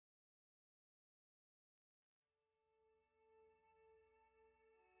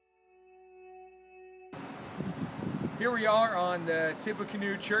Here we are on the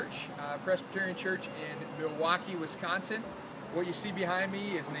Tippecanoe Presbyterian Church in Milwaukee, Wisconsin. What you see behind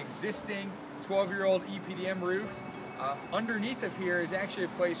me is an existing 12-year-old EPDM roof. Underneath of here is actually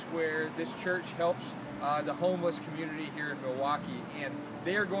a place where this church helps the homeless community here in Milwaukee, and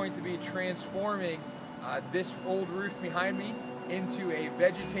they are going to be transforming this old roof behind me into a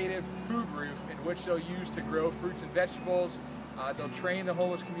vegetative food roof in which they'll use to grow fruits and vegetables. They'll train the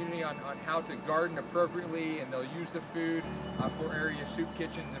homeless community on how to garden appropriately, and they'll use the food for area soup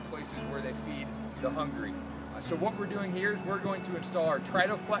kitchens and places where they feed the hungry. So what we're doing here is we're going to install our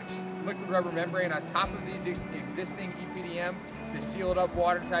TRITOflex liquid rubber membrane on top of these existing EPDM to seal it up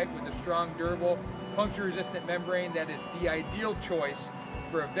watertight with a strong, durable, puncture-resistant membrane that is the ideal choice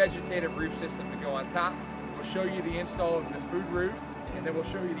for a vegetative roof system to go on top. We'll show you the install of the food roof, and then we'll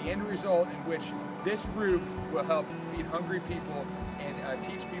show you the end result in which this roof will help feed hungry people and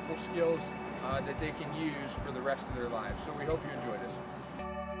teach people skills that they can use for the rest of their lives. So we hope you enjoy this.